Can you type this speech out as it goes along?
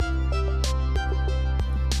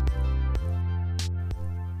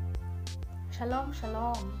Shalom,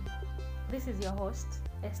 shalom. This is your host,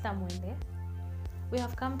 Esther Mwende. We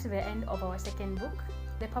have come to the end of our second book,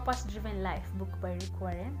 The Purpose-Driven Life book by Rick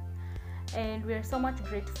Warren. And we are so much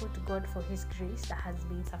grateful to God for His grace that has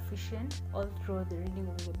been sufficient all through the reading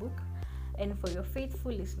of the book and for your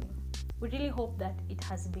faithful listening. We really hope that it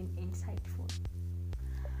has been insightful.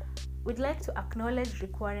 We'd like to acknowledge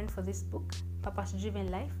Rick Warren for this book,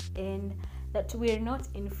 Purpose-Driven Life, and that we are not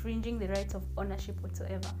infringing the rights of ownership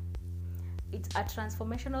whatsoever. It's a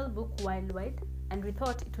transformational book worldwide, and we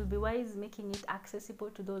thought it would be wise making it accessible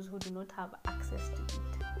to those who do not have access to it.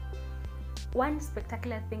 One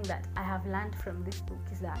spectacular thing that I have learned from this book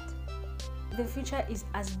is that the future is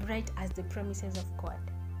as bright as the promises of God.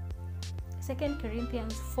 2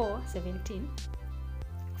 Corinthians 4:17,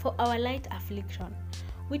 for our light affliction,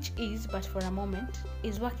 which is but for a moment,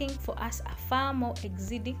 is working for us a far more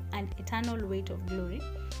exceeding and eternal weight of glory,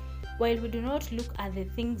 while we do not look at the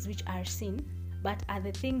things which are seen, but at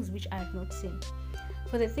the things which are not seen.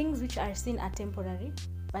 For the things which are seen are temporary,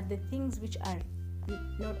 but the things which are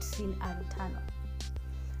not seen are eternal.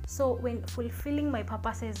 So when fulfilling my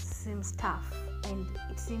purposes seems tough and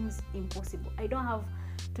it seems impossible, I don't have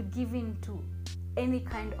to give in to any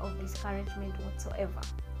kind of discouragement whatsoever.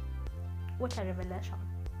 What a revelation.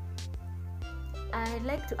 I'd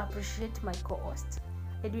like to appreciate my co-host,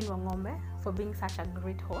 Edwin Wangombe, for being such a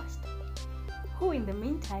great host, who in the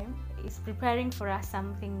meantime is preparing for us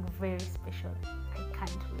something very special. I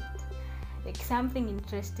can't wait. Like, something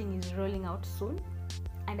interesting is rolling out soon,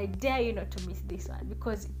 and I dare you not to miss this one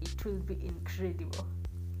because it will be incredible.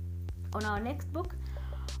 On our next book,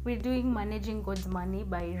 we're doing Managing God's Money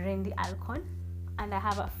by Randy Alcorn, and I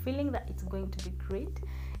have a feeling that it's going to be great.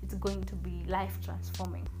 It's going to be life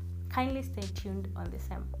transforming. Kindly stay tuned on the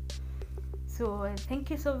same. So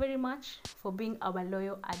thank you so very much for being our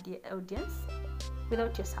loyal audience.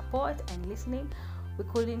 Without your support and listening, we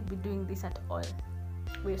couldn't be doing this at all.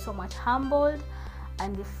 We're so much humbled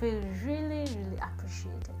and we feel really, really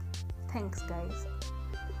appreciated. Thanks, guys.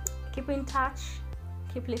 Keep in touch,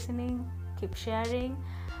 keep listening, keep sharing,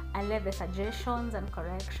 and let the suggestions and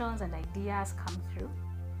corrections and ideas come through.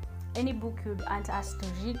 Any book you'd want us to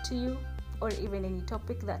read to you, or even any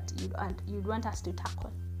topic that you'd want us to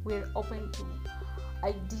tackle, we're open to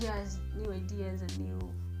ideas, and new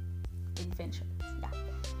inventions.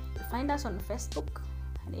 You find us on Facebook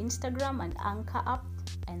and Instagram and Anchor app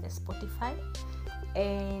and the Spotify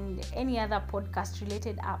and any other podcast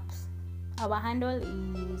related apps. Our handle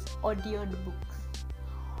is Audioed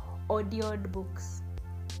Books.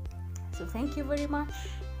 So thank you very much,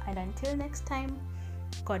 and until next time,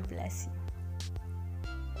 God bless you.